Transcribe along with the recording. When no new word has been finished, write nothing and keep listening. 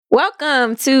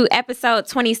Welcome to episode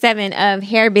 27 of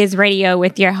Hair Biz Radio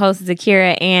with your hosts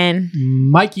Zakira and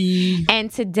Mikey. And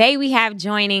today we have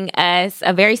joining us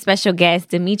a very special guest,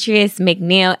 Demetrius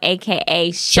McNeil,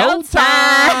 aka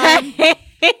Showtime.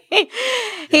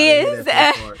 He is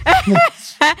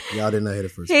y'all didn't know hit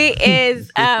it first. He is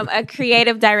a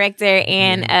creative director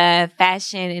and a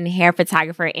fashion and hair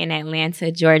photographer in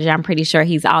Atlanta, Georgia. I'm pretty sure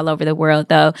he's all over the world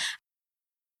though.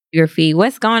 Your feed.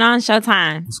 What's going on,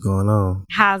 Showtime? What's going on?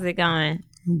 How's it going?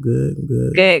 I'm good.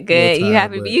 Good. Tired, you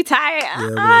happy? You tired?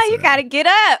 Yeah, You gotta get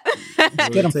up.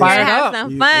 Get them fired up. Have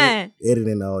some fun.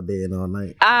 Editing all day and all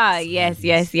night.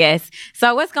 Yes.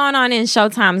 So what's going on in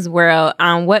Showtime's world?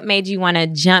 What made you want to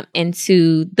jump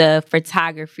into the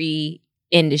photography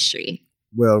industry?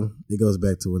 Well, it goes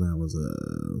back to when I was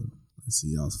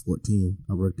I was 14.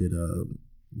 I worked at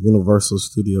Universal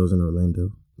Studios in Orlando.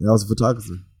 I was a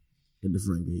photographer at the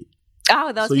front gate.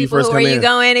 Oh, those So you people first who were come you in.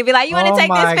 going and be like, you want to take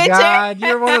this picture? Oh my God,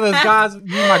 you're one of those guys. You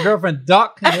and my girlfriend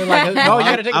duck. And they're like, no, you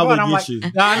gotta take a I photo. would I'm get like, you.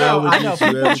 no, I know.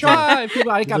 People try.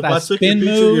 People, I got If that I took spin your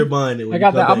picture, you're move. buying it. I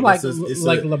got that. I'm like it's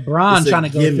LeBron a trying to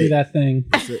go through gimmick. that thing.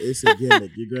 It's a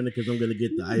gimmick. You're gonna because I'm gonna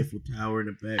get the Eiffel Tower in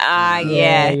the back.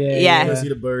 Yeah. You're gonna see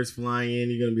the birds flying in.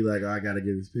 You're gonna be like, oh, I gotta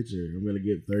get this picture. I'm gonna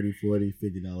get $30, $40,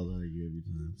 $50 out of you every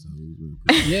time. So it was really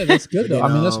cool. Yeah, that's good though. But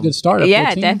then, I mean, that's a good start. At Yeah,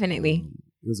 14. definitely.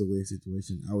 It was a weird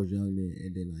situation. I was young then,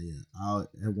 and then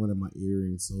I had one of my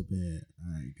earrings so bad.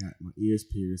 I got my ears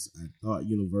pierced. I thought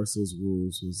Universal's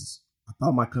rules was. I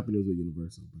thought my company was with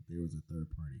Universal, but there was a third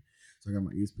party. So I got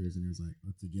my ears pierced, and it was like,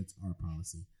 it's against our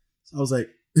policy. So I was like,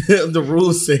 the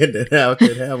rules said that I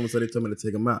could have them, so they told me to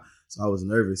take them out. So I was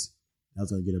nervous. I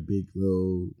was gonna get a big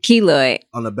little keloid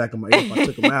on the back of my ear if I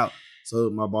took them out.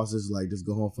 So my boss is like, just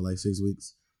go home for like 6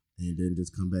 weeks. And then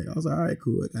just come back. I was like, all right,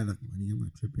 cool. I got enough money. I'm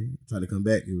not tripping. I tried to come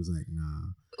back. He was like,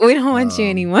 nah. We don't want you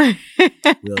anymore. We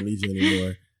don't need you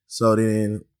anymore. So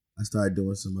then I started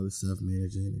doing some other stuff,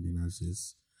 managing. And then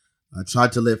I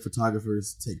tried to let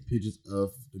photographers take pictures of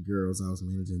the girls I was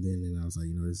managing. Then I was like,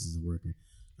 this isn't working.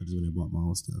 I just went and bought my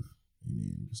own stuff. And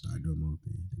then just started doing my own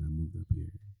thing. Then I moved up here.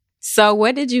 So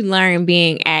what did you learn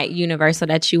being at Universal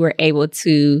that you were able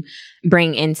to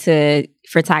bring into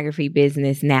photography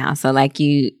business now? So like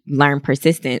you learned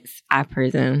persistence, I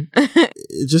presume.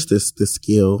 It's just the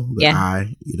skill, the Yeah.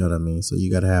 eye, you know what I mean? So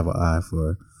you got to have an eye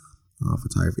for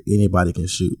photography. Anybody can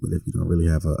shoot, but if you don't really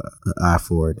have an eye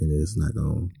for it, then it's not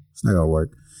gonna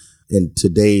work. In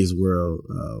today's world,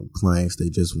 clients,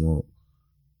 they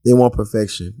want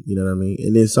perfection, you know what I mean?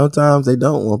 And then sometimes they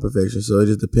don't want perfection. So it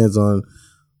just depends on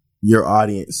your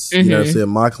audience. Mm-hmm. You know what I'm saying?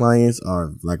 My clients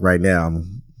are like right now,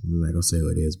 I'm not gonna say who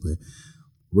it is, but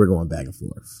we're going back and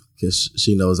forth because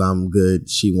she knows I'm good.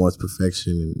 She wants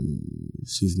perfection and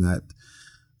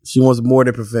she wants more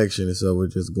than perfection. And so we're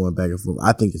just going back and forth.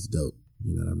 I think it's dope.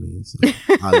 You know what I mean? So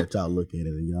I'll let y'all look at it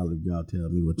and y'all tell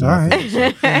me what y'all think.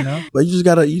 So, but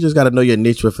you just gotta know your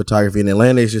niche with photography. And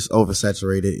Atlanta is just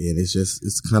oversaturated and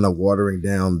it's kind of watering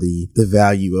down the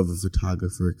value of a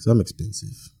photographer because I'm expensive.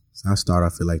 So I start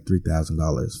off at like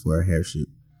 $3,000 for a hair shoot.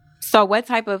 So what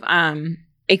type of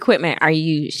equipment are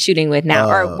you shooting with now?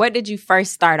 Or what did you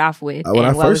first start off with? When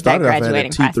I first started off, I had a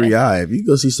T3i. If you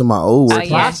go see some of my old work.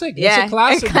 Classic. Yeah. It's a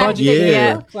classic budget.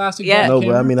 Yeah. Classic Yeah. No,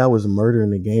 camera. but I mean, I was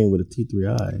murdering the game with a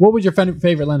T3i. What was your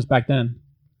favorite lens back then?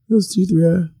 It was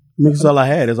T3i. I mean, that's all I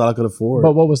had. That's all I could afford.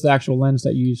 But what was the actual lens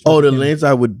that you used? Oh, the lens,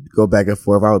 I would go back and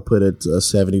forth. I would put a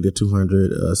 70 to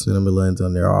 200 cinema lens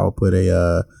on there. Or I'll put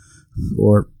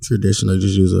or traditional,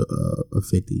 just use a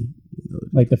 50.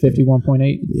 Like the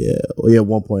 51.8? Yeah. Oh, yeah,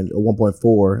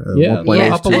 1.4. Yeah,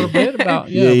 1.8 up a little bit. About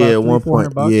yeah, about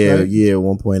 $1. $300, right? Yeah,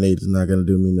 1.8 is not gonna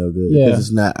do me no good. Yeah. Because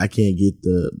it's not. I can't get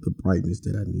the brightness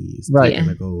that I need. It's Right. not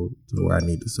gonna go to where I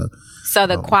need to. So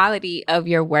the quality of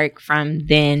your work from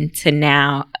then to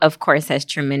now, of course, has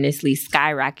tremendously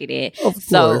skyrocketed. Of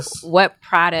So course. what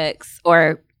products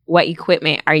or what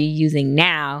equipment are you using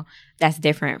now that's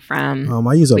different from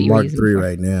I use a what you were Mark using III before?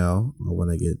 right now. I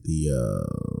want to get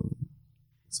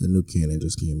it's a new Canon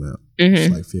just came out. Mhm.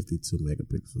 It's like 52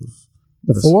 megapixels.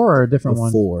 The 4 or a different A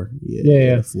one? 4.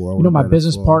 Yeah. The 4. I You know, wanna my buy the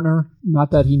business 4. partner,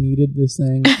 not that he needed this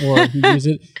thing or he used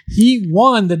it, he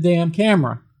won the damn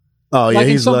camera. Oh yeah, Like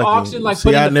in he's some lucky. auction, like See,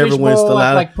 put in I the never fish went bowl, to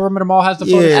like Perimeter Mall has the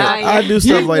photo. Yeah, I do He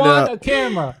stuff like won that. a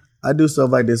camera. I do stuff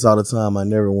like this all the time. I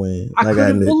never win. I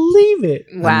couldn't believe it.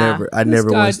 Wow. I This never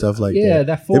guy- win stuff like yeah, that.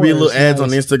 that There be forward little is ads on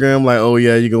nice. Instagram like, "Oh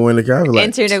yeah, you can win the car." Like,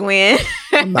 Enter to win.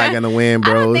 I'm not gonna win, bro.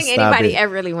 I don't think Stop anybody it.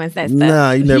 ever really wants that stuff.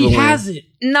 Nah, you never He win. has it.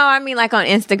 No, I mean like on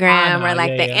Instagram I know, or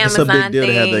like the yeah. It's a Amazon big deal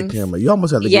to have that things camera. You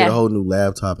almost have to Yeah. get a whole new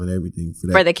laptop and everything for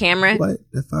that. for the camera. What?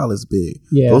 That file is big.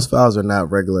 Yeah. Those files are not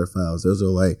regular files. Those are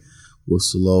like will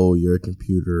slow your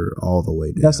computer all the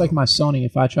way down. That's like my Sony.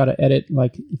 If I try to edit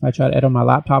on my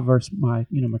laptop versus my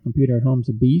computer at home's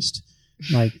a beast.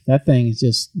 Like that thing is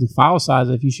just the file size.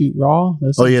 If you shoot RAW,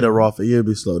 the RAW, it'll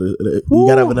be slow. You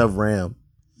gotta have enough RAM.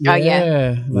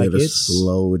 Yeah. Like it's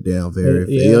slow it down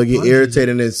you'll get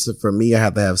irritated. For me, I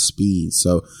have to have speed,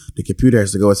 so the computer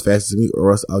has to go as fast as me, or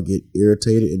else I'll get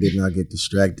irritated and then I'll get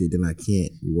distracted, then I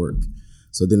can't work.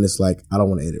 So then it's like I don't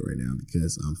want to edit right now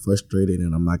because I'm frustrated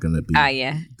and I'm not gonna be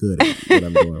good at what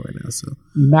I'm doing right now. So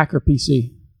Mac or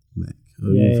PC? Mac.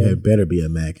 It better be a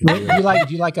Mac. Do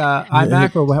you like a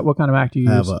iMac or what kind of Mac do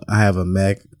you use? I have a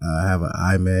Mac. I have an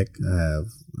iMac. I have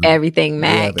everything Mac.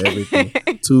 I have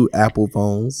everything. 2 Apple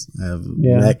phones. I have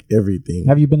Mac everything.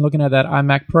 Have you been looking at that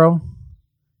iMac Pro?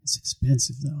 It's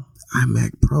expensive though.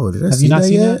 iMac Pro. Did I have see you not that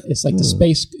seen yet? that? It's like the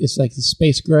space. It's like the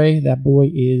space gray. That boy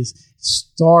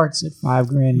starts at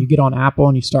 $5,000. You get on Apple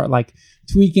and you start like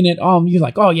tweaking it. You're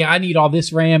like, oh yeah, I need all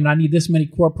this RAM and I need this many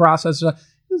core processors.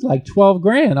 It was like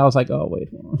 $12,000. I was like, oh wait,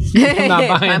 hold on. I'm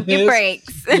not buying Pump this. your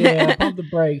brakes. Yeah, pump the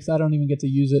brakes. I don't even get to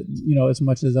use it, as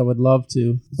much as I would love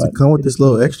to. Does it come with this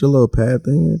extra little pad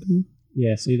thing?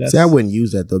 Yeah, see, I wouldn't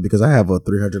use that though because I have a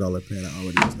 $300 pad I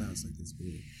already use now. It's like this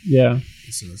big. Yeah.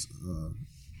 It's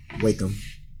Wacom.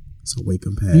 It's a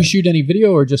Wacom pad. Do you shoot any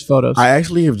video or just photos? I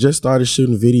actually have just started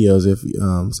shooting videos.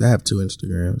 So I have 2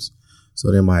 Instagrams.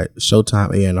 So then my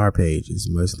Showtime A&R page is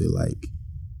mostly like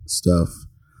stuff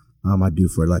I do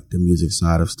for like the music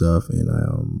side of stuff, and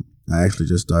I actually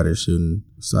just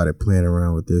started playing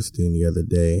around with this thing the other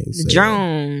day.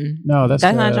 Drone. No, that's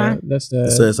not drone. That's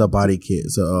the. So it's a body kit.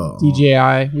 So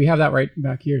DJI. We have that right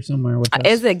back here somewhere. With us.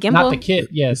 Is it gimbal? Not the kit.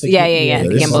 Yeah, it's the yeah.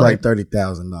 kit. This is gimbal. like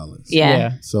 $30,000.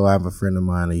 Yeah. So I have a friend of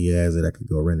mine that he has it. I could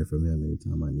go rent it from him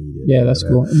anytime I need it. Yeah, that's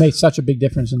cool. It makes such a big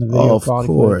difference in the video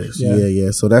quality. Of course. Yeah.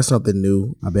 So that's something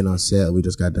new. I've been on set. We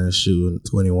just got done shooting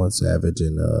 21 Savage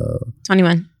and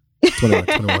 21.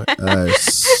 21.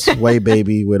 Sway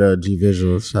Baby with G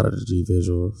Visuals. Shout out to G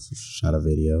Visuals. Shot a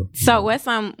video. So what's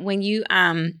when you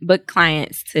book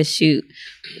clients to shoot,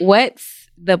 what's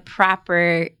the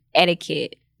proper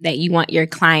etiquette that you want your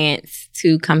clients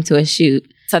to come to a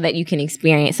shoot so that you can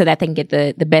experience, so that they can get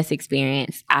the best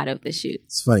experience out of the shoot?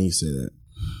 It's funny you say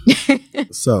that.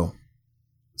 So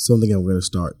something I'm going to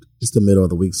start. It's the middle of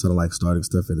the week, so I don't like starting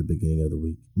stuff at the beginning of the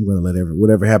week. I'm going to let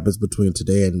whatever happens between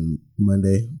today and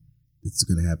Monday, it's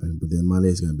going to happen. But then Monday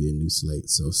is going to be a new slate.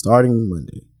 So starting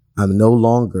Monday, I'm no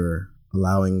longer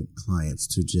allowing clients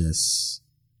to just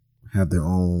have their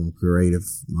own creative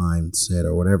mindset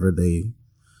or whatever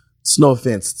it's no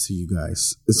offense to you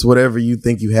guys. It's whatever you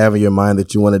think you have in your mind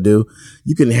that you want to do.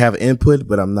 You can have input,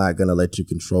 but I'm not going to let you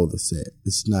control the set.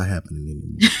 It's not happening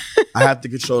anymore. I have to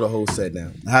control the whole set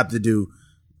now. I have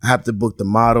to book the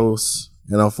models.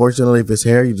 And unfortunately, if it's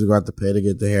hair, you just got to pay to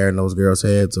get the hair in those girls'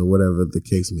 heads or whatever the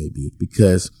case may be.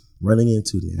 Because running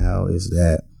into now is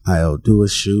that I'll do a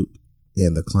shoot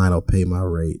and the client will pay my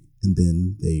rate. And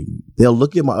then they'll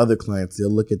look at my other clients. They'll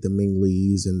look at the Ming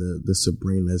Lees and the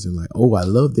Sabrinas and like, oh, I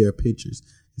love their pictures.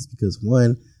 It's because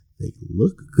one, they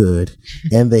look good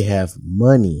and they have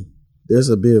money. There's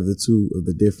a bit of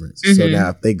the difference. Mm-hmm. So now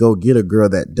if they go get a girl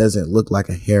that doesn't look like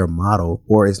a hair model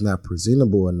or is not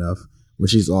presentable enough when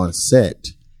she's on set,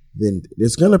 then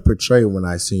it's going to portray when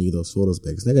I send you those photos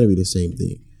back. It's not going to be the same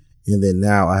thing. And then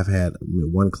now I've had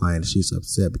one client, she's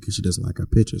upset because she doesn't like our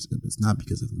pictures. It's not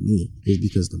because of me. It's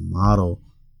because the model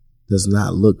does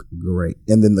not look great.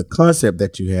 And then the concept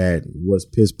that you had was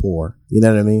piss poor. You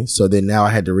know what I mean? So then now I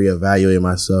had to reevaluate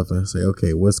myself and say,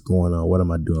 okay, what's going on? What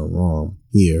am I doing wrong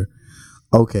here?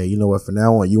 Okay, you know what? From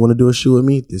now on, you want to do a shoot with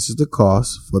me? This is the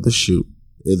cost for the shoot.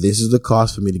 This is the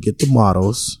cost for me to get the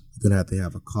models. You're going to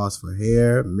have a cost for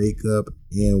hair, makeup,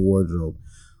 and wardrobe.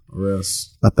 Or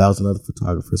else 1,000 other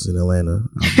photographers in Atlanta.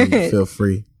 Feel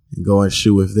free and go and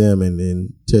shoot with them and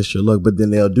then test your luck. But then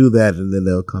they'll do that and then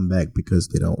they'll come back because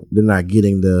they're not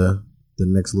getting the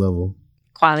next level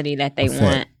quality that they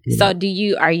want. So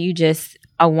are you just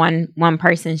a one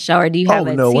person show, or do you have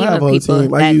a team of people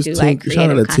that do like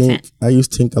creative content? I use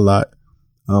Tink a lot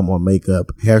on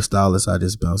makeup. Hairstylist, I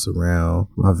just bounce around.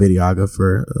 My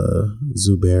videographer,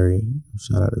 Zuberry.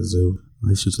 Shout out to Zoo.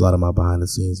 He shoots a lot of my behind the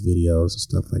scenes videos and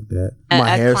stuff like that.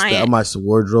 My hairstyle, my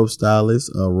wardrobe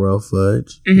stylist, Royal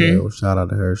Fudge. Mm-hmm. Shout out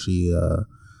to her. She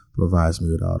provides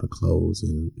me with all the clothes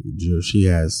and she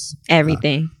has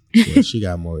everything. She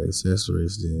got more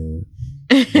accessories than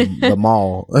the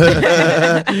mall.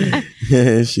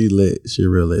 She lit. She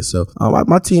real lit. So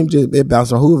my team it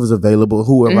bounces on whoever's available,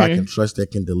 whoever I can trust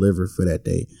that can deliver for that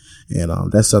day.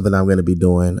 And that's something I'm going to be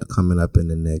doing coming up in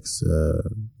the next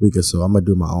week or so. I'm going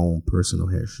to do my own personal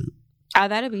hair shoot. Oh,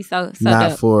 that'd be so Not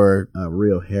dope. for a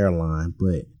real hairline,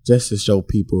 but just to show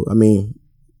people. I mean,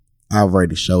 I've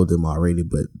already showed them already,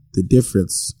 but the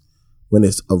difference when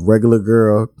it's a regular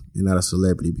girl and not a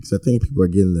celebrity, because I think people are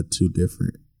getting the two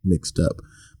different mixed up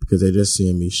because they're just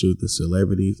seeing me shoot the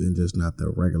celebrities and just not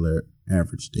the regular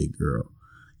average day girl.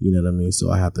 You know what I mean?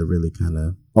 So I have to really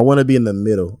I want to be in the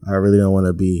middle. I really don't want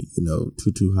to be,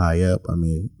 too high up. I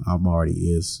mean, I'm already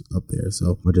is up there.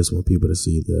 So I just want people to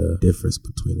see the difference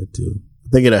between the two. I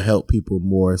think it'll help people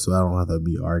more so I don't have to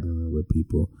be arguing with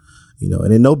people,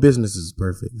 and then no business is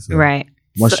perfect. So right.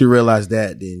 Once you realize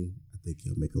that, then I think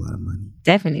you'll make a lot of money.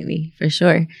 Definitely, for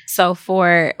sure. So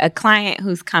for a client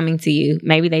who's coming to you,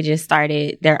 maybe they just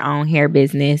started their own hair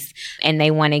business and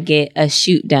they want to get a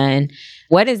shoot done.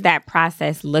 What does that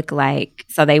process look like?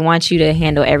 So they want you to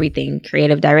handle everything,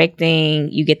 creative directing,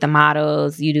 you get the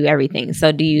models, you do everything.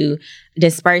 So do you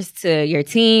disperse to your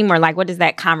team or what does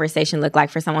that conversation look like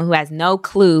for someone who has no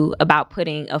clue about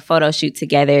putting a photo shoot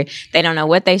together? They don't know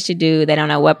what they should do. They don't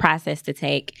know what process to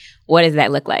take. What does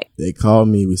that look like? They call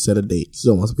me, we set a date.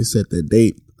 So once we set that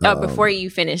date. Before you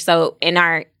finish. So in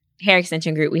our hair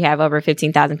extension group, we have over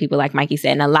 15,000 people, like Mikey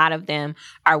said, and a lot of them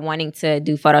are wanting to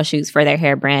do photo shoots for their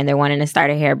hair brand. They're wanting to start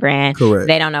a hair brand. Correct.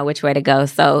 They don't know which way to go.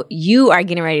 So you are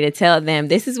getting ready to tell them,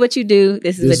 this is what you do,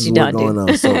 this is what you don't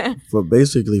do. So for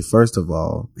basically, first of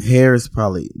all, hair is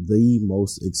probably the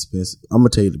most expensive. I'm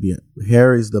going to tell you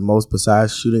hair is the most,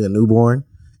 besides shooting a newborn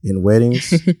in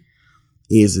weddings,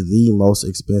 is the most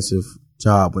expensive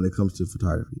job when it comes to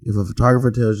photography. If a photographer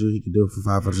tells you he can do it for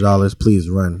 $500, please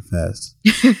run fast.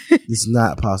 It's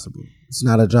not possible. It's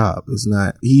not a job. It's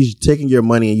not. He's taking your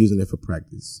money and using it for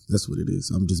practice. That's what it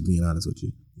is. I'm just being honest with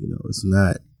you. It's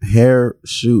not. Hair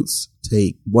shoots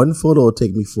one photo will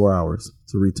take me 4 hours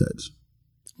to retouch.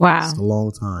 Wow. It's a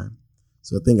long time.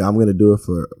 So I think I'm going to do it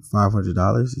for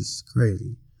 $500 is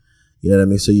crazy. You know what I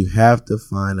mean? So you have to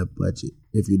find a budget.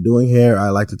 If you're doing hair, I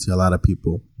like to tell a lot of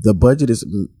people, the budget is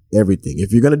everything.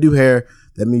 If you're going to do hair,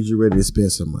 that means you're ready to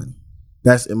spend some money.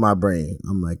 That's in my brain.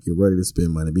 I'm like, you're ready to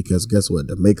spend money because guess what?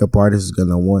 The makeup artist is going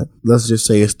to want, let's just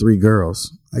say it's 3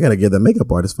 girls. I got to give the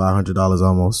makeup artist $500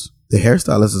 almost. The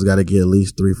hairstylist has got to get at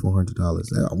least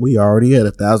 $300-$400. We already at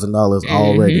 $1,000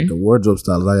 already. Mm-hmm. The wardrobe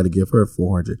stylist, I got to give her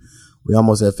 $400. We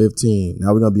almost at $15.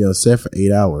 Now we're going to be on set for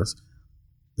 8 hours.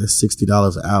 That's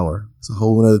 $60 an hour. It's a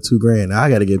whole another $2,000. Now I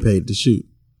got to get paid to shoot.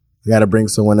 I got to bring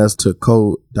someone else to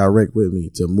co-direct with me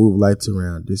to move lights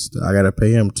around. I got to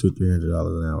pay him $200-$300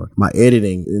 an hour. My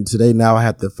editing, and today now I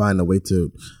have to find a way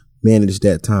to manage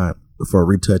that time for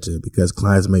retouching because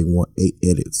clients may want 8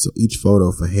 edits. So each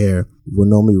photo for hair will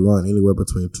normally run anywhere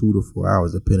between 2 to 4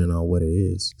 hours depending on what it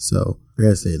is. So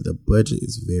like I said, the budget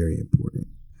is very important.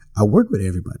 I work with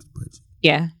everybody's budget.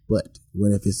 Yeah. But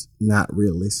if it's not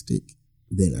realistic,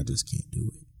 then I just can't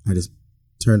do it. I just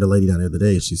turned a lady down the other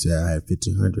day. She said I had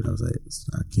 $1,500. I was like,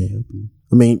 I can't help you.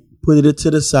 I mean, put it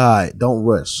to the side. Don't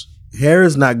rush. Hair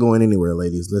is not going anywhere,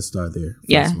 ladies. Let's start there.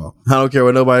 First of all. I don't care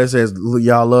what nobody says.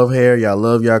 Y'all love hair. Y'all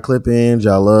love y'all clip-ins.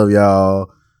 Y'all love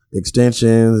y'all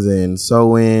extensions and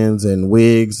sew-ins and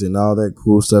wigs and all that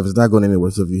cool stuff. It's not going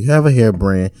anywhere. So if you have a hair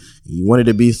brand and you want it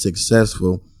to be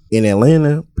successful in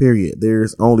Atlanta, period,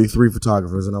 there's only 3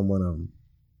 photographers and I'm one of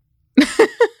them.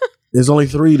 There's only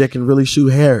 3 that can really shoot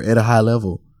hair at a high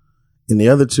level. And the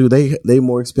other 2, they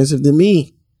more expensive than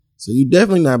me. So you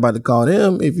definitely not about to call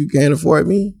them if you can't afford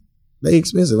me. They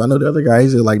expensive. I know the other guy,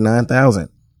 he's at like $9,000.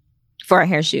 For a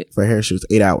hair shoot. For a hair shoot,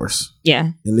 8 hours. Yeah.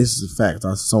 And this is a fact.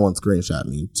 Someone screenshot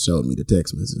me and showed me the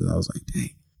text message. I was like, dang.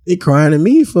 They crying at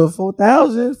me for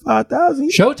 $4,000,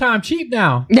 $5,000. Showtime cheap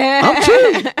now. I'm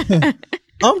cheap.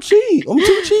 I'm cheap. I'm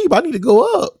too cheap. I need to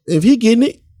go up. If he getting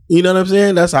it, you know what I'm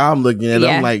saying? That's how I'm looking at it.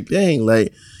 Yeah. I'm like, dang,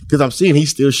 because I'm seeing he's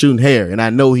still shooting hair, and I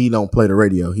know he don't play the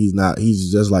radio. He's not. He's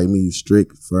just like me,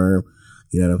 strict, firm.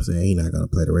 You know what I'm saying? He's not gonna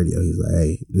play the radio. He's like,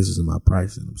 hey, this is my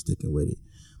price, and I'm sticking with it.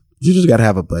 You just gotta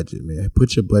have a budget, man.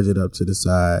 Put your budget up to the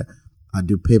side. I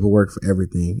do paperwork for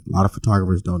everything. A lot of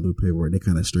photographers don't do paperwork. They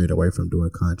kind of strayed away from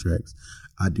doing contracts.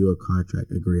 I do a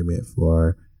contract agreement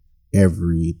for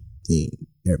everything.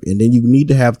 And then you need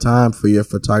to have time for your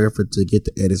photographer to get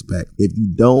the edits back.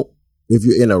 If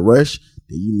you're in a rush,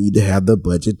 then you need to have the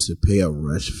budget to pay a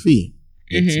rush fee.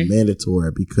 It's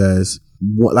mandatory because,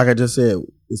 like I just said,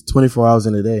 it's 24 hours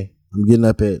in a day. I'm getting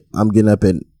up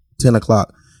at 10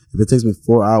 o'clock. If it takes me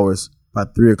 4 hours, by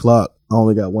 3 o'clock, I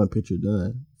only got 1 picture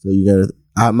done. So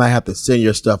I might have to send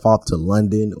your stuff off to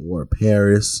London or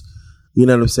Paris. You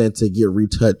know what I'm saying? To get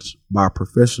retouched by a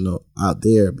professional out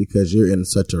there because you're in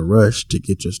such a rush to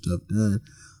get your stuff done.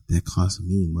 That costs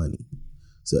me money.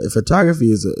 So photography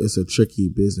is a tricky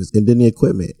business. And then the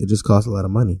equipment, it just costs a lot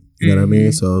of money. You know what I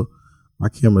mean? So My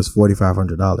camera's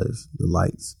 $4,500. The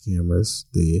lights, cameras,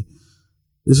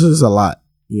 this is a lot.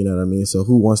 You know what I mean? So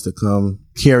who wants to come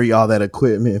carry all that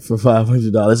equipment for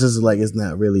 $500? It's just like it's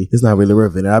not really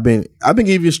worth it. And I've been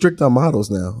giving you strict on models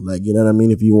now. Like, you know what I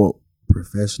mean? If you want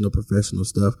professional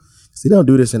stuff, see, they don't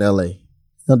do this in LA. They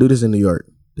don't do this in New York.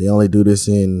 They only do this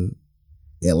in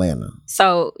Atlanta.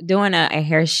 So doing a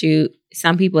hair shoot,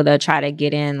 some people they'll try to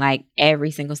get in like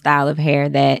every single style of hair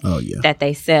that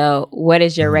they sell. What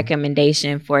is your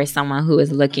recommendation for someone who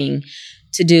is looking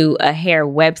to do a hair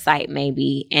website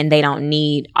maybe, and they don't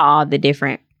need all the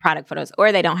different product photos,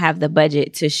 or they don't have the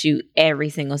budget to shoot every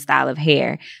single style of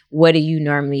hair? What do you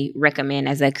normally recommend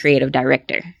as a creative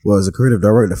director? Well, as a creative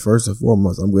director, first and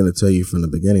foremost, I'm going to tell you from the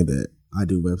beginning that I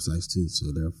do websites too.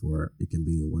 So therefore, it can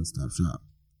be a one-stop shop.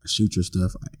 I shoot your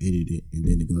stuff, I edit it, and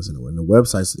then it goes in the way. And the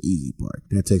website's the easy part.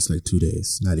 That takes like 2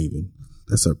 days, not even.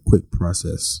 That's a quick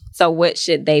process. So what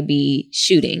should they be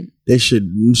shooting? They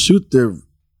should shoot their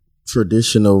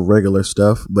traditional regular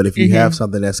stuff, but if you have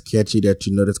something that's catchy that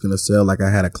you know that's going to sell, like I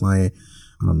had a client,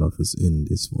 I don't know if it's in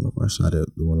this one, if I shot it,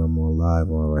 the one I'm on live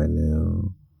on right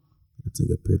now. I took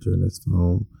a picture in this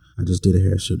phone. I just did a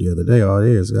hair shoot the other day. Oh, it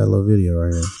is. Got a little video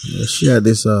right here. Yeah, she had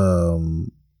this,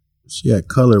 she had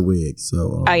color wigs.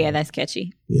 So, oh yeah, that's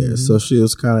catchy. Yeah, so she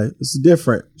was kind of, it's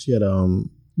different. She had,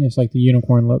 yeah, it's like the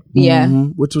unicorn look. Yeah.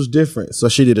 Which was different. So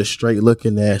she did a straight look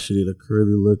in that. She did a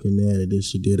curly look in that. And then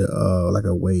she did like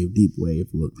a wave, deep wave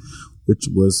look, which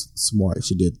was smart.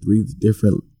 She did 3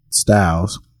 different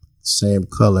styles, same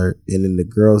color. And then the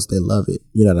girls, they love it.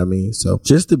 You know what I mean? So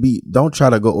just don't try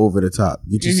to go over the top.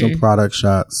 Get you some product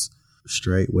shots,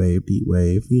 straight wave, deep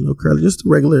wave, curly, just the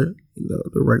regular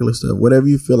stuff. Whatever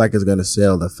you feel like is going to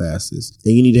sell the fastest.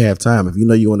 And you need to have time. If you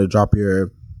know you want to drop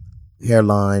your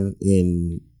hairline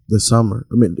in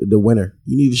the winter,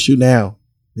 you need to shoot now.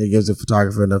 It gives the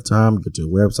photographer enough time, get your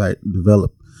website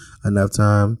develop enough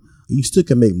time. You still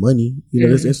can make money.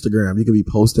 There's Instagram. You can be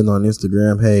posting on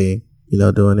Instagram, hey,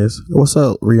 doing this. What's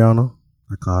up, Rihanna?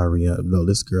 I call her Rihanna. No,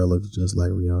 this girl looks just like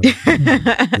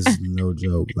Rihanna. This is no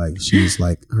joke. Like, she's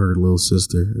like her little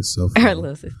sister. It's so funny. Her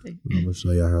little sister. I'm gonna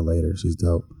show y'all her later. She's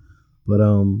dope. But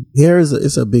hair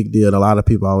it's a big deal. A lot of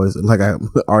people always, like, I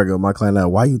argue with my client now,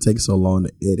 why you take so long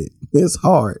to edit? It's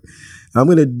hard. I'm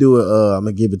gonna do it. I'm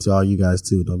gonna give it to all you guys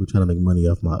too. Don't be trying to make money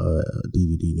off my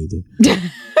DVD neither.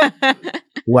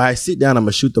 Well, I sit down, I'm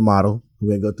gonna shoot the model.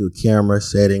 We're gonna go through camera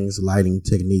settings, lighting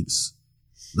techniques,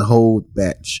 the whole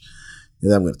batch.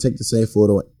 And then I'm gonna take the same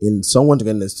photo, and so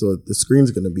the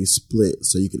screen's gonna be split,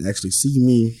 so you can actually see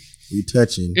me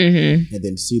retouching, and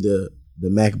then see the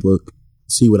MacBook.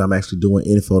 See what I'm actually doing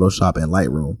in Photoshop and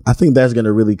Lightroom. I think that's going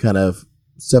to really kind of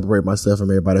separate myself from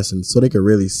everybody else, and so they can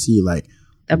really see like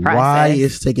why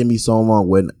it's taking me so long.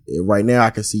 When right now I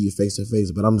can see you face to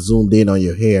face, but I'm zoomed in on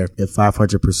your hair at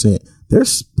 500%.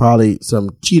 There's probably some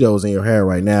Cheetos in your hair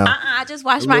right now. I just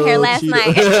washed my hair last night.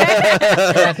 Wait, no,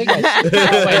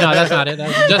 that's not it.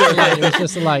 That's just a light. It was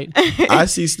just a light. I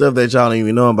see stuff that y'all don't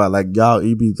even know about. Like your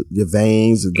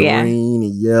veins are green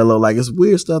and yellow. Like, it's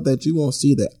weird stuff that you won't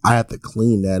see that I have to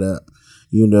clean that up.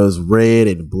 It's red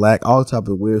and black, all type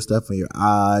of weird stuff in your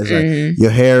eyes. Like,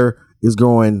 your hair is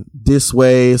going this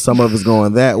way, some of it's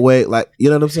going that way. Like, you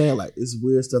know what I'm saying? Like, it's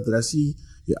weird stuff that I see.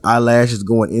 Your eyelash is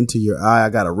going into your eye. I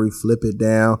got to re-flip it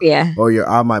down. Yeah. Or your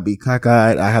eye might be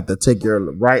cockeyed. I have to take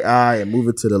your right eye and move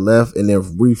it to the left and then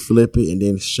re-flip it and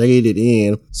then shade it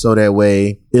in so that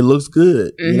way it looks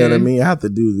good. You know what I mean? I have to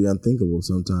do the unthinkable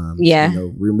sometimes. Yeah.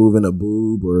 Removing a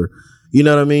boob or, you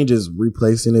know what I mean? Just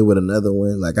replacing it with another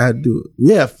one. Like, I do.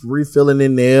 Yeah. Refilling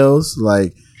in nails.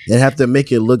 Like, and have to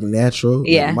make it look natural.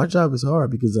 Yeah. Like, my job is hard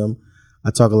because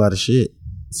I talk a lot of shit.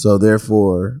 So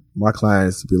therefore, my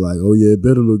clients be like, "Oh yeah, it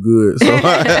better look good." So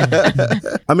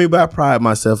but I pride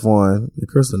myself on, and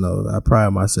Crystal knows, I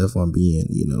pride myself on being,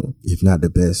 if not the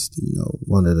best,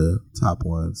 one of the top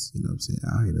ones. You know what I'm saying,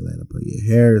 out here in Atlanta. But yeah,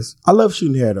 hairs. I love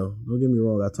shooting hair though. Don't get me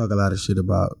wrong. I talk a lot of shit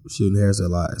about shooting hairs a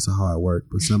lot. It's a hard work,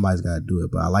 but somebody's got to do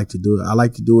it. But I like to do it. I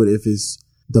like to do it if it's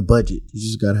the budget. You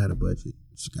just gotta have a budget.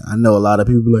 I know a lot of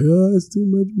people be like, oh, it's too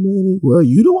much money. Well,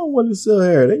 you the one wanting to sell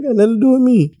hair. They got nothing to do with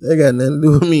me. They got nothing to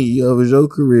do with me. It was your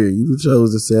career. You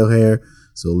chose to sell hair,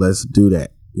 so let's do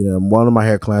that. One of my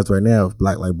hair clients right now,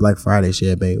 Black Friday, she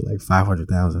had made like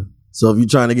 $500,000. So if you're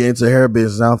trying to get into hair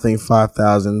business, I don't think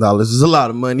 $5,000 is a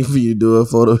lot of money for you to do a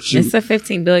photo shoot. It's a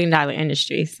 $15 billion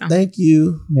industry. So. Thank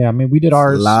you. Yeah, we did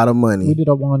ours. A lot of money. We did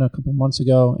one a couple months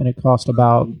ago, and it cost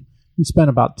we spent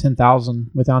about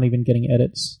 $10,000 without even getting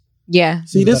edits. Yeah.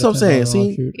 See, this is what I'm saying.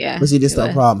 See, yeah. But see, this is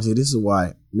the problem. See, this is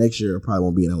why next year I probably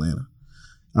won't be in Atlanta.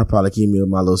 I'll probably keep me with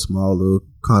my small little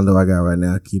condo I got right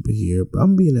now. Keep it here, but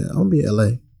I'm gonna be in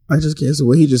LA. I just can't. So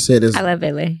what he just said is, I love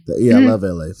LA. Yeah, I love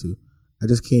LA too. I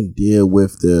just can't deal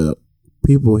with the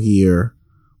people here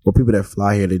or people that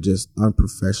fly here that just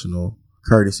unprofessional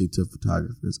courtesy to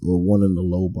photographers or wanting to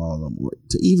lowball them. Or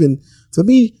to even, for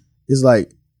me, it's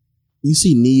like, you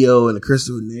see Neo and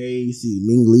Crystal Nay, you see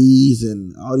Ming Lee's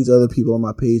and all these other people on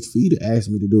my page. For you to ask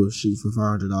me to do a shoot for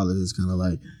 $500 is kind of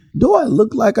like, do I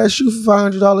look like I shoot for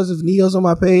 $500 if Neo's on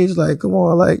my page? Like, come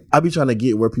on. Like, I be trying to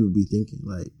get where people be thinking.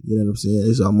 Like, you know what I'm saying?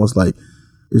 It's almost like,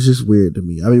 it's just weird to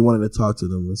me. I be wanting to talk to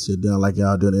them and sit down like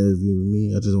y'all doing an interview with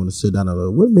me. I just want to sit down and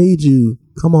go, what made you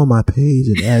come on my page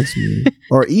and ask me?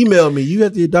 Or email me. You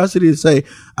have the audacity to say,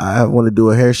 I want to do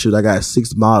a hair shoot. I got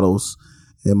 6 models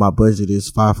and my budget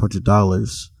is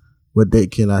 $500. What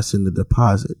date can I send the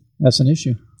deposit? That's an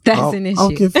issue. That's an issue.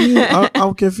 I'm confused.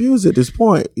 I'm confused at this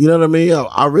point. You know what I mean?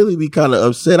 I really be kind of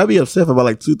upset. I be upset for about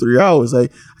like 2-3 hours.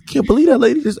 Like, I can't believe that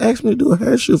lady just asked me to do a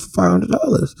hair shoot for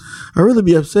 $500. I really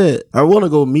be upset. I want to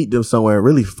go meet them somewhere and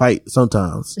really fight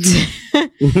sometimes. So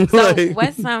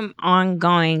what's some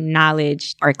ongoing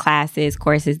knowledge or classes,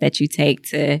 courses that you take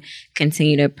to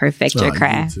continue to perfect your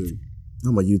craft? YouTube.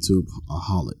 I'm a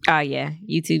YouTube-aholic. Oh, yeah.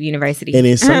 YouTube University. And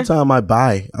then sometime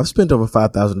I've spent over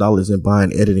 $5,000 in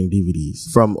buying editing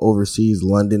DVDs from overseas,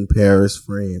 London, Paris,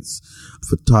 France,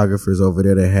 photographers over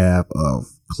there that have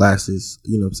classes,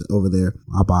 you know what I'm saying, over there.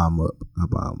 I buy them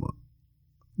up.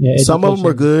 Yeah, some of them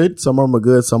are good. Some of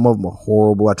them are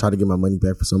horrible. I try to get my money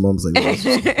back for some of them. It's like, this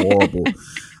is horrible.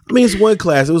 I mean, it's one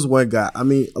class. It was one guy. I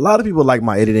mean, a lot of people like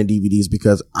my editing DVDs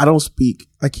because I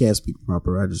can't speak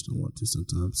proper. I just don't want to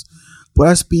sometimes. But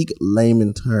I speak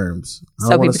layman terms.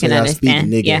 I don't want to say I speak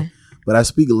nigga, but I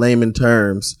speak layman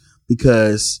terms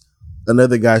because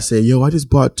another guy said, yo, I just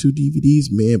bought 2 DVDs,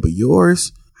 man, but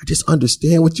yours, I just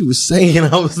understand what you were saying.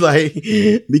 I was like,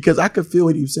 because I could feel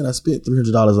what he was saying. I spent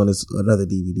 $300 on another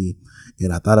DVD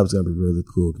and I thought it was going to be really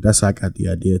cool. That's how I got the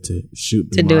idea to shoot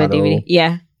the model. To do a DVD,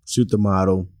 yeah. Shoot the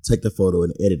model, take the photo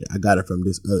and edit it. I got it from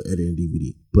this other editing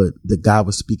DVD, but the guy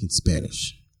was speaking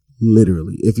Spanish.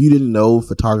 Literally. If you didn't know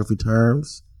photography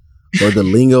terms or the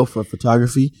lingo for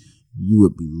photography, you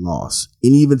would be lost.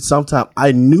 And even sometimes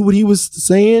I knew what he was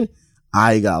saying,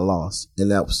 I got lost. And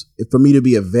that was, for me to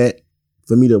be a vet,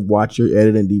 for me to watch your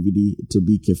editing DVD, to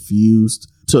be confused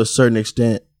to a certain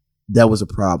extent, that was a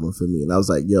problem for me. And I was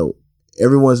like, yo,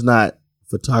 everyone's not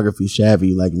photography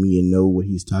savvy like me and know what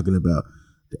he's talking about.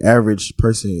 The average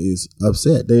person is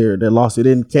upset. They're lost. They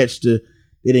didn't get the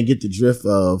drift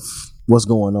of what's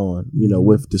going on, you know,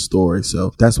 with the story.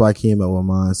 So that's why I came up with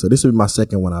mine. So this will be my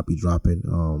second one I'll be dropping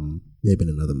maybe in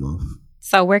another month.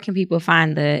 So where can people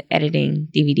find the editing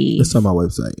DVDs? It's on my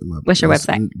website. What's your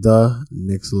website?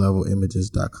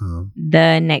 thenextlevelimages.com.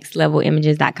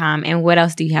 thenextlevelimages.com. And what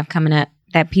else do you have coming up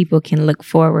that people can look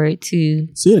forward to?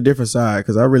 See a different side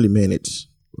because I really manage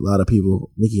a lot of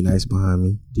people. Nikki Nice behind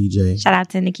me, DJ. Shout out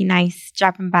to Nikki Nice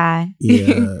dropping by.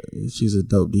 Yeah, she's a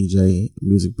dope DJ,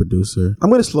 music producer. I'm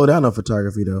going to slow down on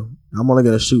photography though. I'm only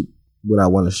going to shoot what I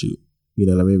want to shoot. You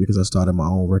know what I mean? Because I started my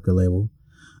own record label.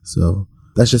 So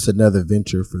that's just another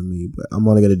venture for me. But I'm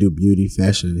only going to do beauty,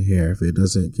 fashion, and hair if it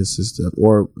doesn't consist of,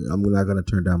 or I'm not going to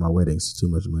turn down my weddings. It's too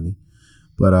much money.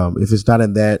 But if it's not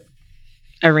in that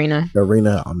arena,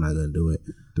 I'm not going to do it.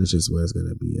 That's just where it's going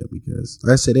to be at because,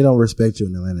 like I said, they don't respect you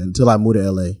in Atlanta until I move to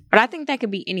LA. But I think that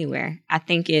could be anywhere. I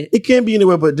think it can be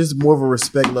anywhere, but just more of a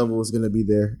respect level is going to be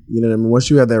there. You know what I mean? Once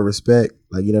you have that respect,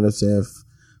 like, you know what I'm saying?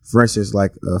 For instance,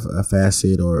 like a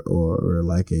Facet or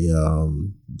like a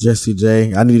Jesse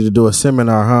J. I need to do a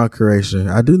seminar, creation.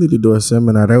 I do need to do a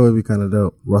seminar. That would be kind of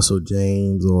dope. Russell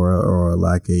James or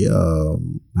like a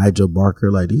Nigel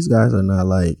Barker. Like, these guys are not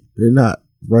like, they're not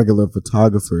regular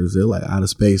photographers. They're like out of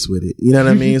space with it. You know what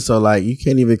I mean? So like, you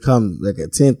can't even come like a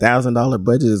 $10,000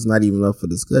 budget is not even up for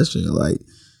discussion. Like,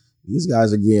 these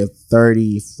guys are getting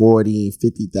 $30,000,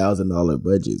 $40,000, $50,000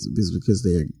 budgets because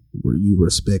you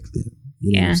respect them.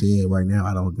 You know what I'm saying? Right now,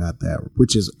 I don't got that,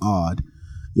 which is odd.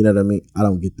 You know what I mean? I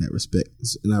don't get that respect.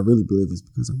 And I really believe it's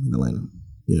because I'm in Atlanta.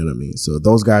 You know what I mean? So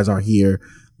those guys aren't here.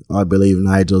 I believe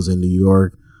Nigel's in New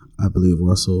York. I believe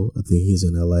Russell, I think he's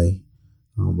in LA.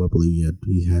 I believe, he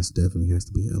definitely has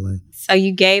to be in LA. So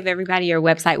you gave everybody your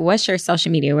website. What's your social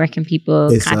media? Where can people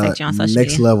contact you on social media?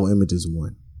 Next Level Images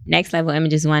 1. Next Level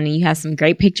Images 1, and you have some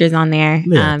great pictures on there.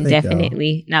 Yeah,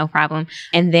 definitely. No problem.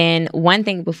 And then one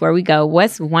thing before we go,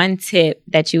 what's one tip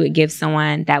that you would give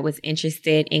someone that was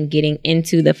interested in getting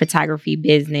into the photography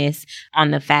business on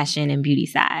the fashion and beauty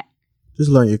side? Just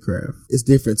learn your craft. It's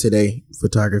different today,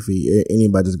 photography.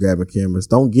 Anybody just grabbing cameras.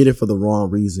 Don't get it for the wrong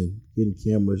reason. Getting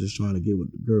cameras, just trying to get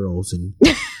with the girls and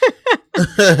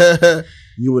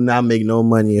You would not make no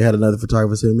money. I had another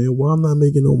photographer say, man, well, I'm not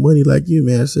making no money like you,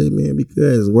 man. I said, man,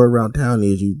 because word around town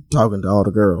is you talking to all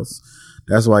the girls.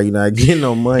 That's why you're not getting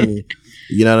no money.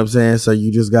 You know what I'm saying? So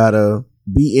you just gotta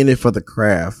be in it for the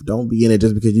craft. Don't be in it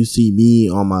just because you see me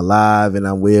on my live and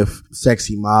I'm with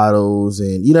sexy models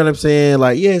and you know what I'm saying?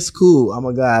 Like, yeah, it's cool. I'm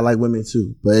a guy. I like women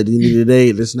too. But at the end of the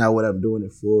day, that's not what I'm doing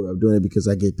it for. I'm doing it because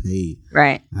I get paid.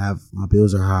 Right. My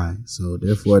bills are high. So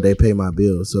therefore they pay my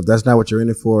bills. So if that's not what you're in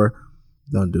it for,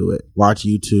 don't do it. Watch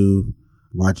YouTube.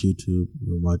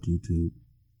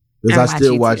 Because I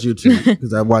still watch YouTube.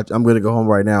 Because I'm going to go home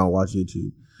right now and watch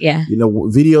YouTube. Yeah. You know,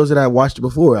 videos that I watched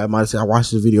before, I might say I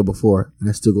watched this video before and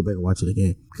I still go back and watch it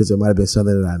again because it might have been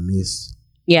something that I missed.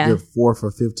 Yeah. The fourth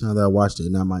or fifth time that I watched it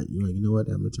and I might, you know what,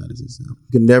 I'm going to try this out.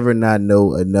 You can never not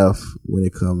know enough when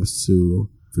it comes to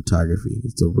photography.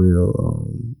 It's a real,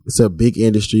 it's a big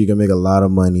industry. You can make a lot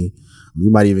of money. You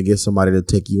might even get somebody to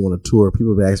take you on a tour.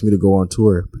 People have asked me to go on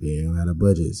tour, but they don't have a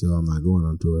budget, so I'm not going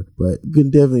on tour. But you can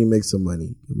definitely make some money.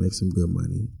 You can make some good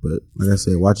money. But like I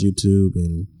said, watch YouTube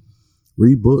and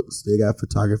read books. They got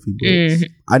photography books.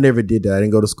 I never did that. I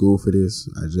didn't go to school for this.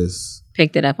 I just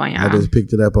picked it up on your own. I just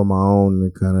picked it up on my own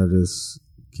and kind of just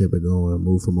kept it going. I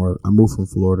moved from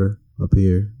Florida up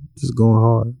here. Just going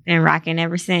hard. And rocking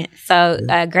ever since. So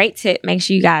great tip. Make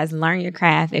sure you guys learn your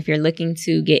craft. If you're looking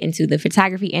to get into the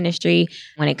photography industry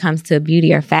when it comes to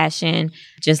beauty or fashion,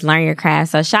 just learn your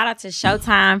craft. So shout out to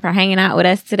Showtime for hanging out with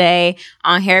us today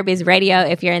on Hair Biz Radio.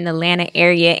 If you're in the Atlanta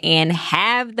area and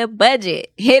have the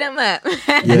budget, hit them up.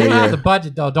 You don't have the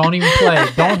budget though. Don't even play.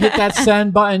 Don't hit that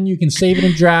send button. You can save it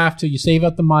in draft till you save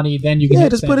up the money. Then you can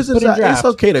hit just send. put it in draft. It's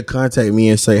okay to contact me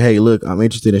and say, hey, look, I'm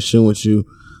interested in shooting with you.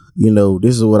 You know,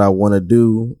 this is what I want to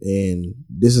do, and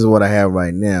this is what I have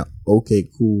right now. Okay,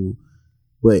 cool.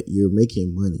 But you're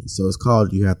making money. So it's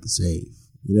called you have to save.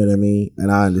 You know what I mean?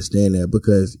 And I understand that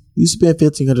because you spend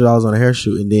 $1,500 on a hair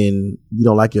shoot and then you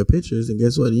don't like your pictures, and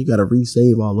guess what? You got to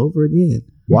resave all over again.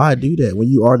 Why do that? When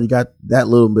you already got that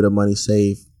little bit of money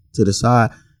saved to the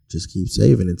side, just keep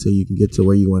saving until you can get to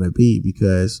where you want to be.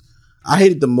 Because I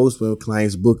hate it the most when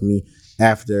clients book me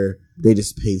after they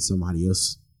just paid somebody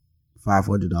else $500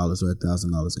 or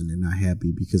 $1,000 and they're not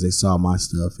happy because they saw my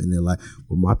stuff and they're like,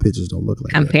 well, my pictures don't look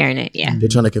like comparing that. It, yeah. They're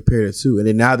trying to compare it too. And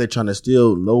then now they're trying to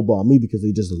still lowball me because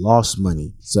they just lost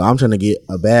money. So I'm trying to get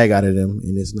a bag out of them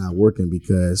and it's not working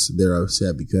because they're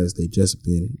upset because they just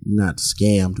been not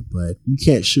scammed. But you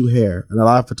can't shoot hair. And a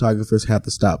lot of photographers have to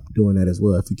stop doing that as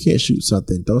well. If you can't shoot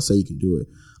something, don't say you can do it.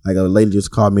 Like a lady just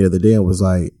called me the other day and was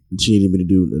like, she needed me to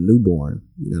do a newborn.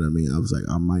 You know what I mean? I was like,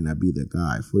 I might not be the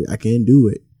guy for it. I can't do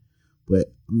it.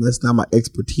 But that's not my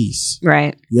expertise.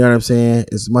 Right. You know what I'm saying?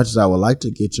 As much as I would like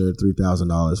to get your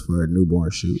 $3,000 for a newborn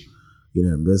shoot, you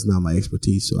know, that's not my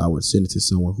expertise. So I would send it to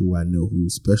someone who I know who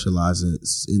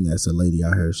specializes in that. It's a lady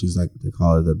out here. She's like, they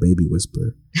call her the baby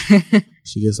whisperer.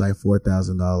 She gets like $4,000,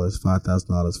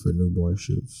 $5,000 for newborn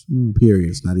shoots. Period.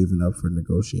 It's not even up for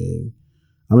negotiating.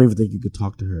 I don't even think you could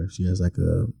talk to her. She has like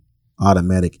a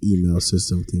automatic email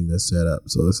system thing that's set up.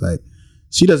 So it's like,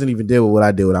 she doesn't even deal with what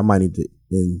I deal with. I might need to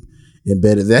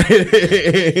embedded that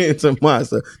into mine.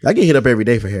 So I get hit up every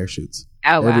day for hair shoots.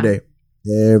 Oh, wow.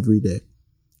 Every day.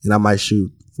 And I might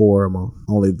shoot 4 a month.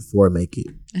 Only 4 make it.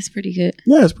 That's pretty good.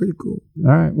 Yeah, it's pretty cool.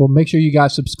 All right. Well, make sure you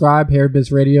guys subscribe. Hair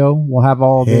Biz Radio. We'll have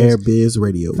all Hair Biz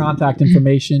Radio contact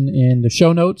information in the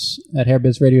show notes at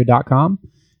hairbizradio.com.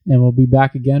 And we'll be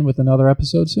back again with another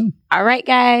episode soon. All right,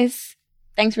 guys.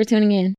 Thanks for tuning in.